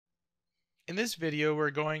In this video,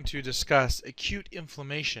 we're going to discuss acute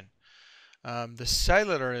inflammation, the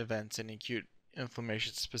cellular events in acute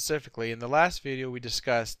inflammation specifically. In the last video, we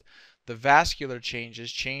discussed the vascular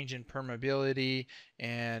changes, change in permeability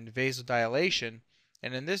and vasodilation.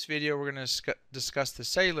 And in this video, we're going to discuss the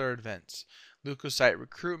cellular events, leukocyte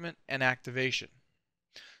recruitment and activation.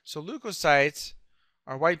 So leukocytes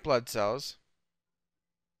are white blood cells.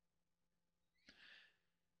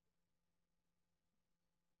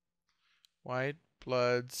 White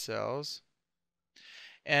blood cells.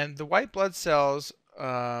 And the white blood cells,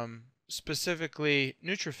 specifically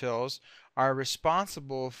neutrophils, are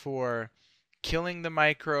responsible for killing the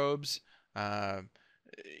microbes,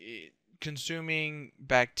 consuming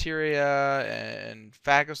bacteria, and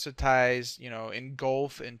phagocytize,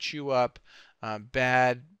 engulf and chew up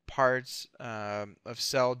bad parts of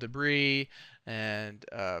cell debris and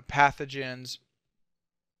pathogens.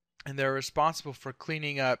 And they're responsible for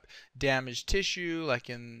cleaning up damaged tissue, like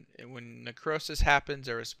when necrosis happens,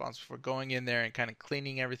 they're responsible for going in there and kind of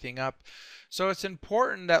cleaning everything up. So it's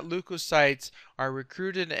important that leukocytes are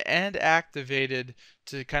recruited and activated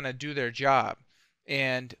to kind of do their job.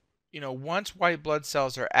 And once white blood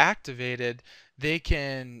cells are activated, they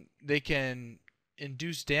can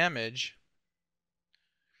induce damage.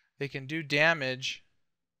 They can do damage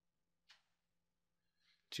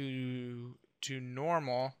to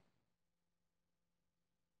normal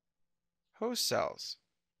host cells,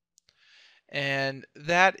 and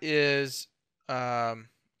that is can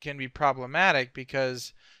be problematic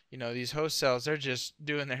because these host cells, they're just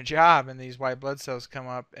doing their job, and these white blood cells come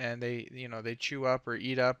up and they chew up or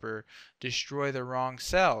eat up or destroy the wrong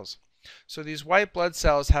cells. So these white blood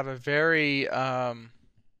cells have a very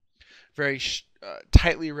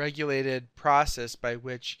tightly regulated process by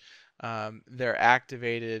which they're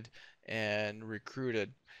activated and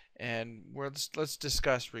recruited. And let's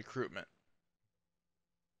discuss recruitment.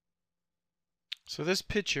 So this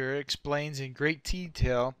picture explains in great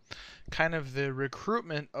detail kind of the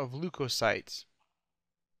recruitment of leukocytes.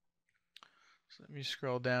 So let me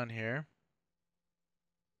scroll down here.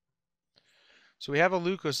 So we have a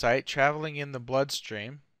leukocyte traveling in the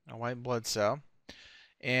bloodstream, a white blood cell.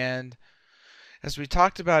 And as we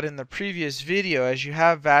talked about in the previous video, as you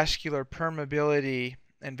have vascular permeability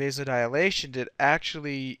and vasodilation, it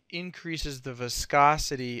actually increases the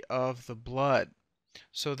viscosity of the blood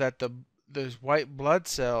so that those white blood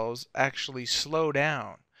cells actually slow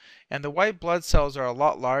down. And the white blood cells are a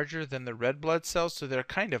lot larger than the red blood cells, so they're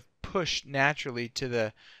kind of pushed naturally to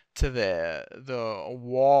the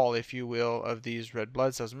wall, if you will, of these red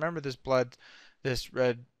blood cells. Remember, this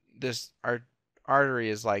artery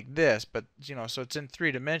is like this, but so it's in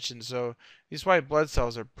 3 dimensions. So these white blood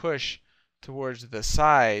cells are pushed towards the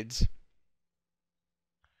sides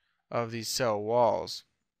of these cell walls.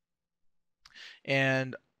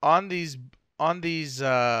 And on these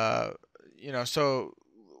so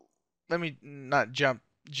let me not jump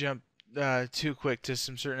too quick to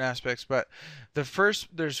some certain aspects, but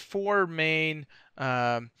there's 4 main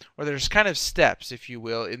or there's kind of steps, if you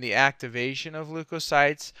will, in the activation of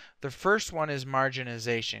leukocytes. The first one is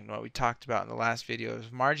margination. What we talked about in the last video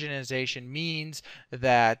is margination means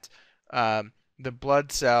that the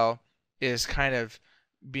blood cell is kind of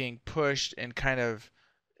being pushed and kind of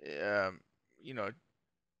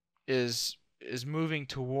is moving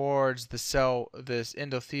towards the cell, this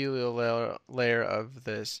endothelial layer of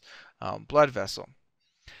this blood vessel.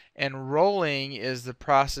 And rolling is the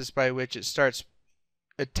process by which it starts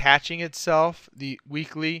attaching itself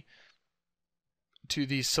weakly to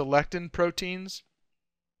the E-selectin proteins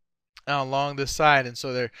along the side, and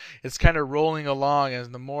so it's kind of rolling along,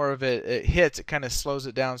 and the more of it hits, it kind of slows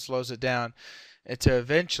it down, until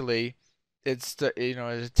eventually it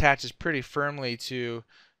attaches pretty firmly to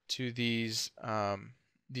these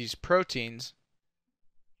proteins.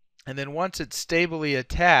 And then once it's stably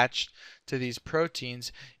attached to these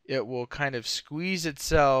proteins, it will kind of squeeze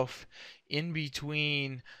itself in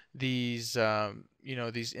between these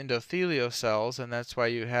these endothelial cells, and that's why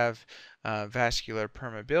you have vascular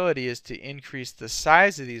permeability, is to increase the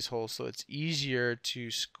size of these holes so it's easier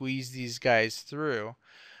to squeeze these guys through.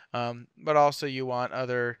 But also you want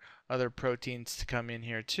other proteins to come in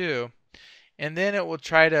here too. And then it will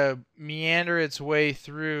try to meander its way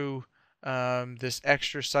through this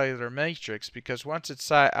extracellular matrix, because once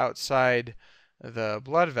it's outside the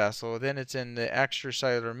blood vessel, then it's in the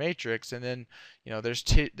extracellular matrix, and then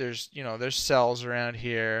there's cells around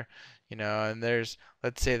here, and there's,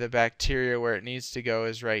 let's say, the bacteria where it needs to go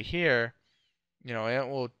is right here.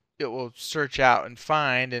 It will search out and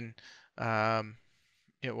find, and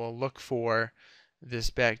it will look for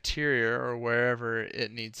this bacteria or wherever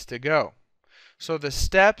it needs to go. So the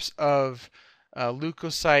steps of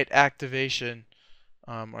leukocyte activation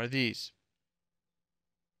are these.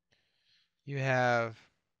 You have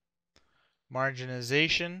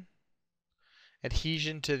margination,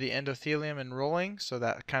 adhesion to the endothelium and rolling, so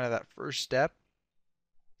that kind of that first step.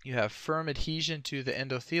 You have firm adhesion to the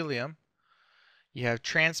endothelium. You have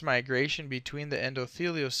transmigration between the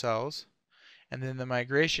endothelial cells, and then the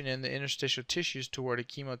migration in the interstitial tissues toward a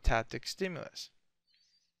chemotaxis stimulus.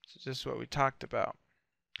 So this is what we talked about.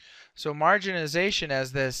 So marginalization,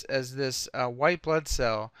 as this white blood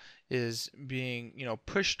cell is being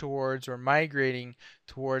pushed towards or migrating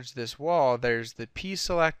towards this wall, there's the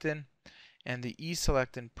P-selectin and the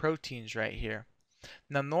E-selectin proteins right here.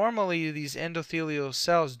 Now normally these endothelial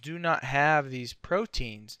cells do not have these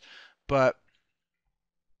proteins, but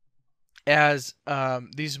as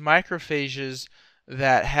these macrophages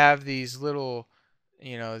that have these little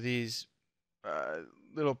these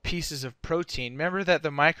little pieces of protein. Remember that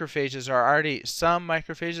some macrophages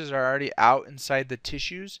are already out inside the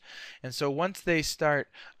tissues, and so once they start,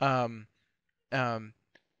 once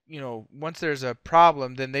there's a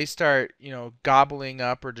problem, then they start, gobbling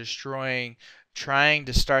up or destroying, trying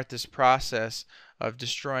to start this process of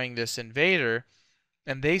destroying this invader,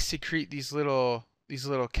 and they secrete these little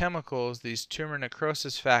chemicals, these tumor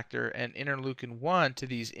necrosis factor and interleukin-1 to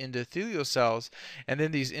these endothelial cells, and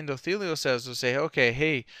then these endothelial cells will say, okay,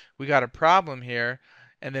 hey, we got a problem here,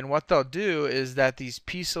 and then what they'll do is that these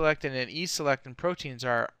P-selectin and E-selectin proteins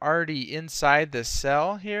are already inside the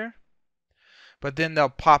cell here, but then they'll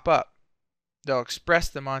pop up. They'll express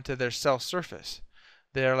them onto their cell surface.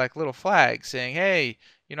 They're like little flags saying, hey,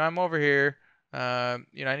 I'm over here, I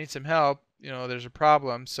need some help. There's a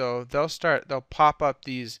problem. So they'll pop up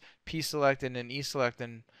these P-selectin and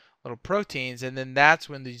E-selectin little proteins, and then that's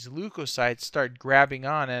when these leukocytes start grabbing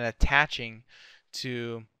on and attaching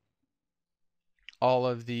to all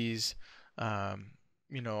of these, of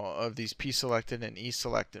these P-selectin and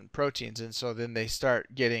E-selectin proteins, and so then they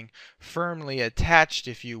start getting firmly attached,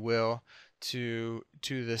 if you will, to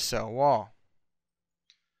the cell wall.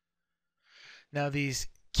 Now these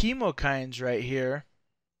chemokines right here,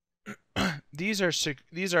 these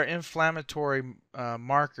are inflammatory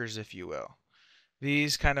markers, if you will.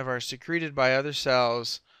 These kind of are secreted by other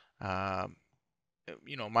cells,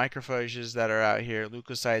 macrophages that are out here,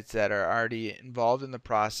 leukocytes that are already involved in the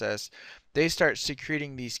process. They start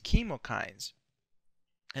secreting these chemokines,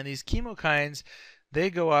 and these chemokines, they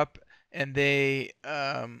go up and they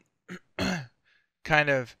kind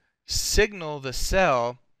of signal the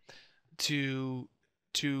cell to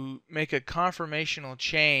make a conformational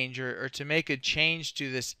change, or to make a change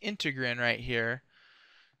to this integrin right here,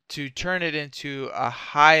 to turn it into a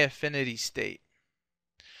high affinity state.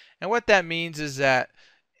 And what that means is that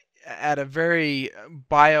at a very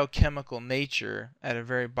biochemical nature, at a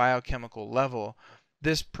very biochemical level,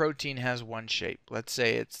 this protein has one shape. Let's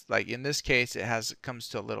say it's like, in this case, it comes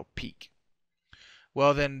to a little peak.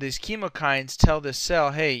 Well, then these chemokines tell this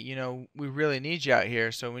cell, hey, we really need you out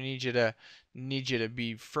here, so we need you to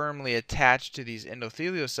be firmly attached to these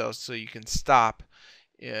endothelial cells so you can stop,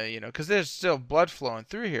 because there's still blood flowing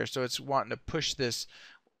through here, so it's wanting to push this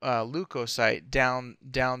leukocyte down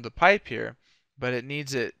the pipe here, but it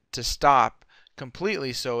needs it to stop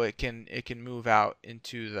completely so it can move out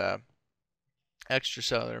into the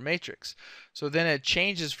extracellular matrix. So then it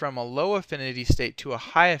changes from a low affinity state to a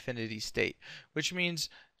high affinity state, which means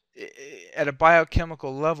at a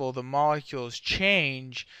biochemical level the molecules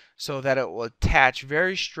change so that it will attach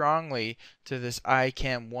very strongly to this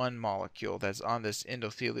ICAM1 molecule that's on this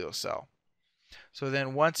endothelial cell. So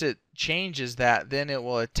then once it changes that, then it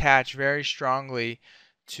will attach very strongly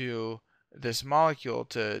to this molecule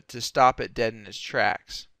to stop it dead in its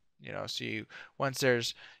tracks. So once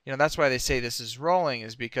there's, that's why they say this is rolling,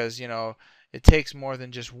 is because, it takes more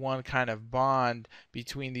than just one kind of bond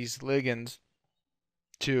between these ligands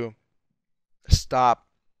to stop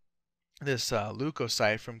this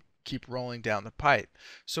leukocyte from keep rolling down the pipe.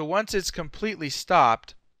 So once it's completely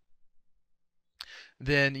stopped,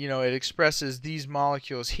 then it expresses these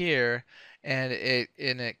molecules here, and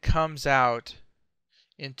it comes out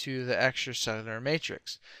into the extracellular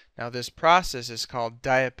matrix. Now this process is called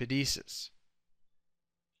diapedesis.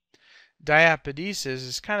 Diapedesis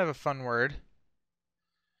is kind of a fun word,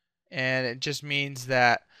 and it just means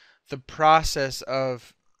that the process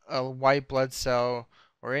of a white blood cell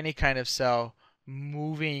or any kind of cell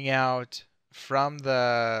moving out from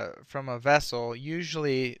a vessel,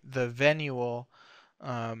 usually the venule,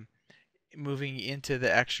 moving into the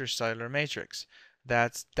extracellular matrix.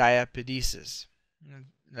 That's diapedesis.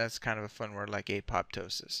 That's kind of a fun word, like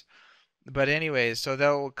apoptosis. But anyways, so that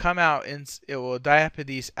will come out and it will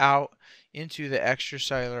diapedese out into the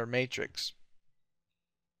extracellular matrix.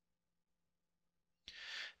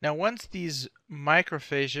 Now, once these these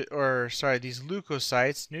leukocytes,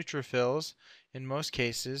 neutrophils, in most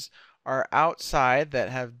cases, are outside that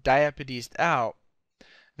have diapedesed out,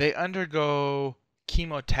 they undergo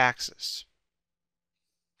chemotaxis.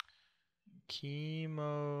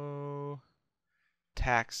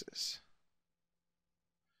 Chemotaxis.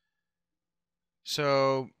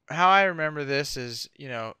 So how I remember this is,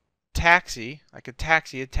 taxi, like a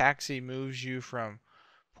taxi moves you from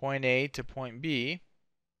point A to point B,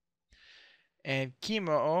 and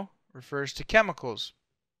chemo refers to chemicals.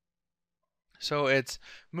 So it's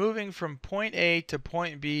moving from point A to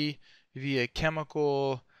point B via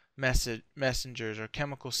chemical messengers or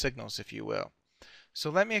chemical signals, if you will.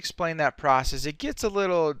 So let me explain that process. It gets a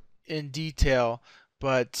little in detail,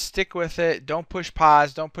 but stick with it. Don't push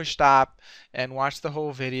pause, don't push stop, and watch the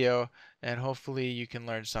whole video, and hopefully you can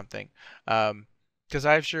learn something. Because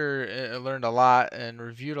I've sure learned a lot and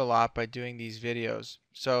reviewed a lot by doing these videos.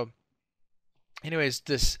 So anyways,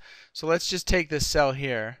 so let's just take this cell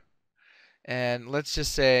here, and let's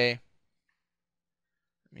just say,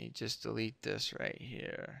 let me just delete this right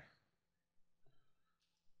here.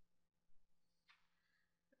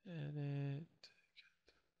 Edit.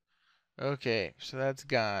 Okay, so that's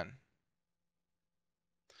gone.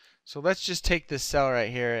 So let's just take this cell right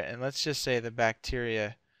here, and let's just say the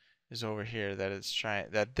bacteria is over here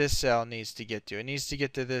that this cell needs to get to. It needs to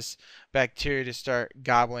get to this bacteria to start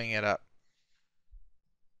gobbling it up.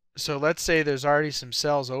 So let's say there's already some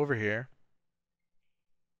cells over here.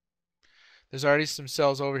 There's already some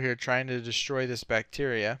cells over here trying to destroy this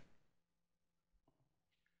bacteria.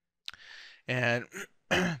 And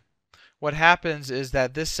what happens is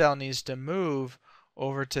that this cell needs to move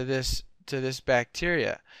over to this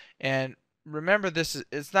bacteria. And remember,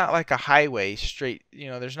 it's not like a highway straight,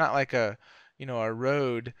 there's not like a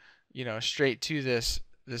road, straight to this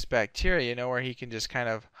bacteria, where he can just kind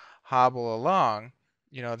of hobble along.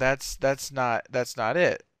 That's not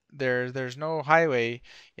it. There's no highway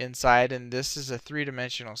inside, and this is a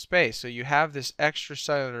three-dimensional space. So you have this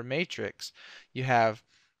extracellular matrix. You have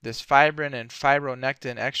this fibrin and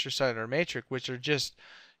fibronectin extracellular matrix, which are just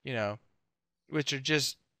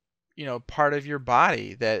part of your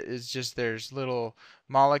body. That is just, there's little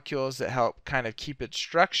molecules that help kind of keep its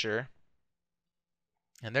structure,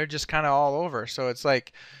 and they're just kind of all over. So it's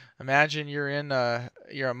like, imagine you're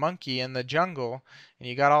a monkey in the jungle, and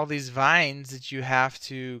you got all these vines that you have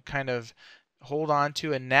to kind of hold on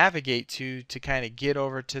to and navigate to kind of get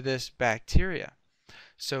over to this bacteria.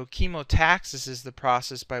 So chemotaxis is the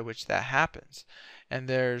process by which that happens. And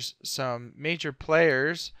there's some major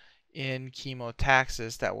players in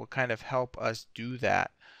chemotaxis that will kind of help us do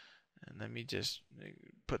that. And let me just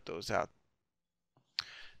put those out.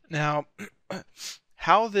 Now,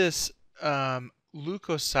 how this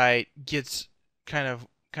leukocyte gets kind of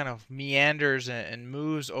meanders and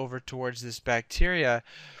moves over towards this bacteria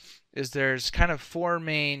is there's kind of four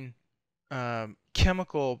main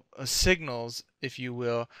chemical signals, if you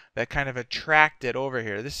will, that kind of attract it over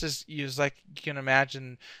here. This is like, you can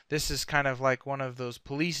imagine, this is kind of like one of those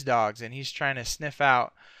police dogs, and he's trying to sniff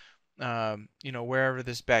out wherever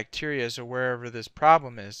this bacteria is or wherever this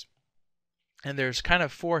problem is. And there's kind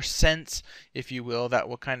of four scents, if you will, that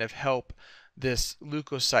will kind of help this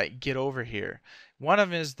leukocyte get over here. One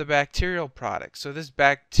of them is the bacterial product. So this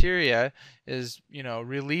bacteria is,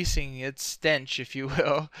 releasing its stench, if you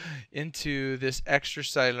will, into this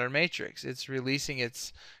extracellular matrix. It's releasing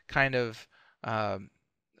its kind of,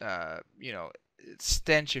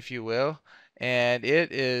 stench, if you will, and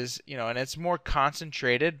it is, and it's more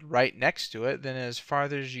concentrated right next to it. Then as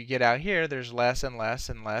farther as you get out here, there's less and less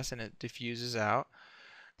and less, and it diffuses out.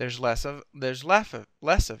 There's less of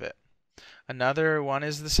it. Another one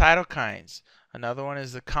is the cytokines. Another one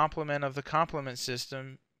is the complement of the complement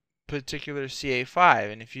system, particular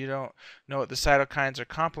CA5. And if you don't know what the cytokines or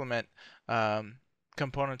complement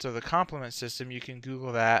components of the complement system, you can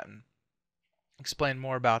Google that and explain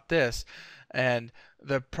more about this. And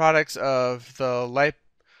the products of the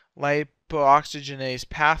lipoxygenase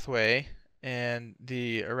pathway and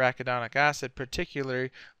the arachidonic acid,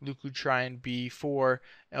 particularly leukotriene B4,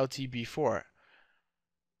 LTB4.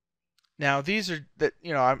 Now these are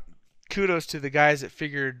kudos to the guys that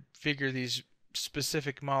figure these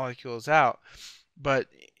specific molecules out, but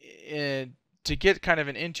to get kind of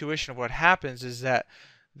an intuition of what happens is that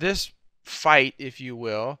this fight, if you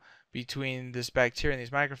will, between this bacteria and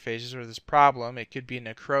these macrophages, or this problem, it could be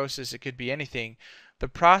necrosis, it could be anything, the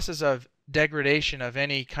process of degradation of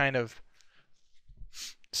any kind of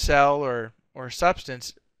cell or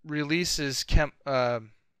substance releases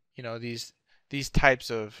these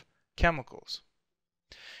types of chemicals.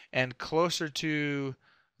 And closer to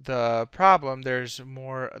the problem, there's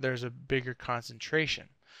a bigger concentration.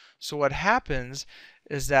 So what happens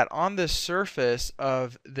is that on the surface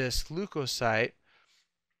of this leukocyte,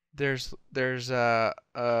 there's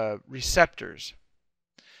receptors,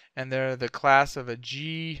 and they're the class of a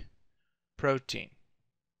G protein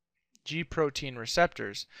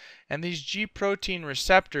receptors. And these G protein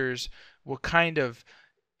receptors will kind of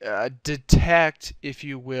detect, if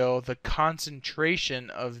you will, the concentration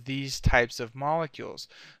of these types of molecules.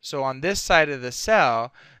 So on this side of the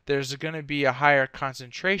cell, there's going to be a higher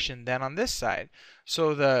concentration than on this side.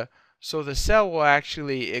 So the cell will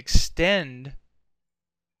actually extend.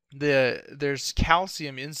 There's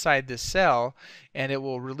calcium inside the cell, and it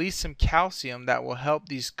will release some calcium that will help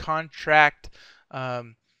these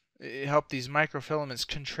help these microfilaments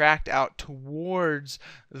contract out towards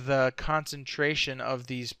the concentration of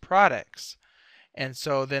these products. And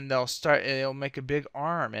so then it'll make a big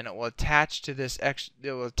arm, and it will attach to this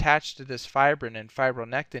fibrin and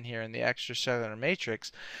fibronectin here in the extracellular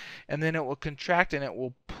matrix, and then it will contract and it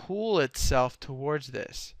will pull itself towards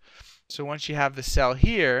this. So once you have the cell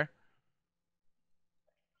here,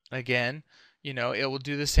 again, it will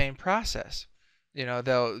do the same process. It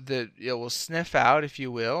will sniff out, if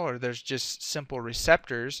you will, or there's just simple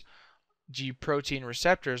receptors, G protein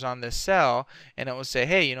receptors on this cell, and it will say,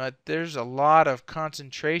 hey, there's a lot of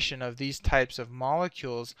concentration of these types of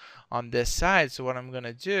molecules on this side. So what I'm going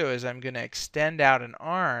to do is I'm going to extend out an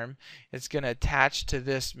arm. It's going to attach to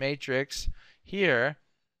this matrix here,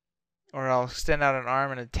 or I'll extend out an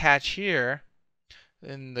arm and attach here.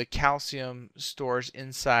 And the calcium stores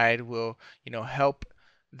inside will, help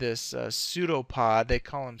this pseudopod. They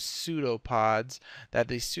call them pseudopods. That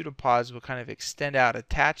these pseudopods will kind of extend out,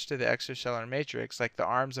 attach to the extracellular matrix like the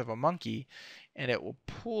arms of a monkey, and it will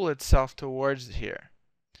pull itself towards here.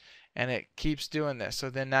 And it keeps doing this. So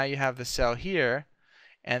then now you have the cell here,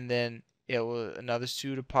 and then another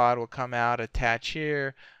pseudopod will come out, attach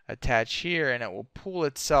here, and it will pull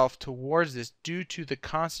itself towards this due to the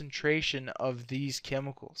concentration of these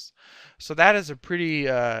chemicals. So that is a pretty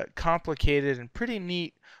complicated and pretty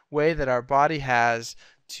neat way that our body has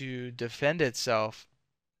to defend itself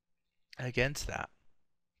against that.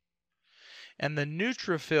 And the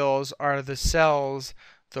neutrophils are the cells,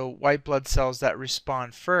 the white blood cells that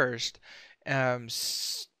respond first. And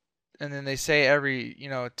then they say every,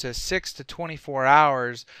 to 6 to 24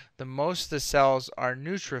 hours, most of the cells are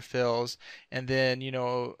neutrophils, and then,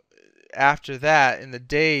 after that, in the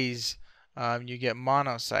days, you get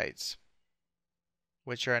monocytes,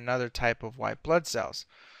 which are another type of white blood cells.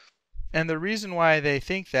 And the reason why they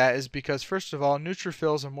think that is because, first of all,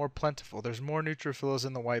 neutrophils are more plentiful. There's more neutrophils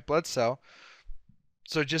in the white blood cell.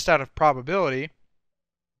 So just out of probability,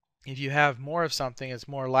 if you have more of something, it's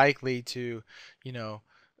more likely to,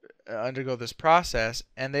 undergo this process.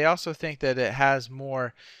 And they also think that it has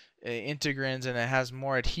more integrins and it has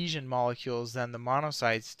more adhesion molecules than the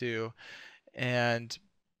monocytes do. And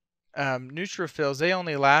neutrophils, they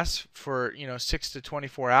only last for 6 to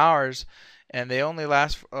 24 hours, and they only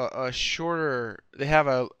last they have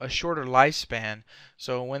a shorter lifespan.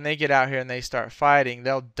 So when they get out here and they start fighting,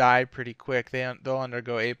 they'll die pretty quick. They'll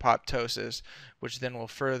undergo apoptosis, which then will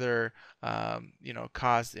further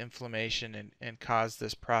cause inflammation and cause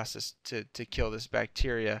this process to kill this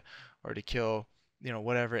bacteria, or to kill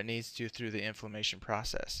whatever it needs to through the inflammation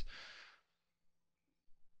process.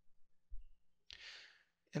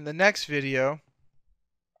 In the next video,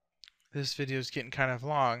 this video is getting kind of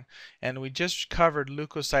long, and we just covered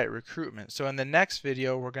leukocyte recruitment. So in the next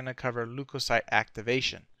video, we're going to cover leukocyte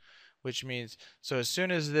activation, which means, so as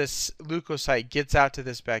soon as this leukocyte gets out to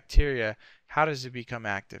this bacteria, how does it become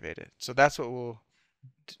activated? So that's what we'll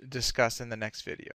discuss in the next video.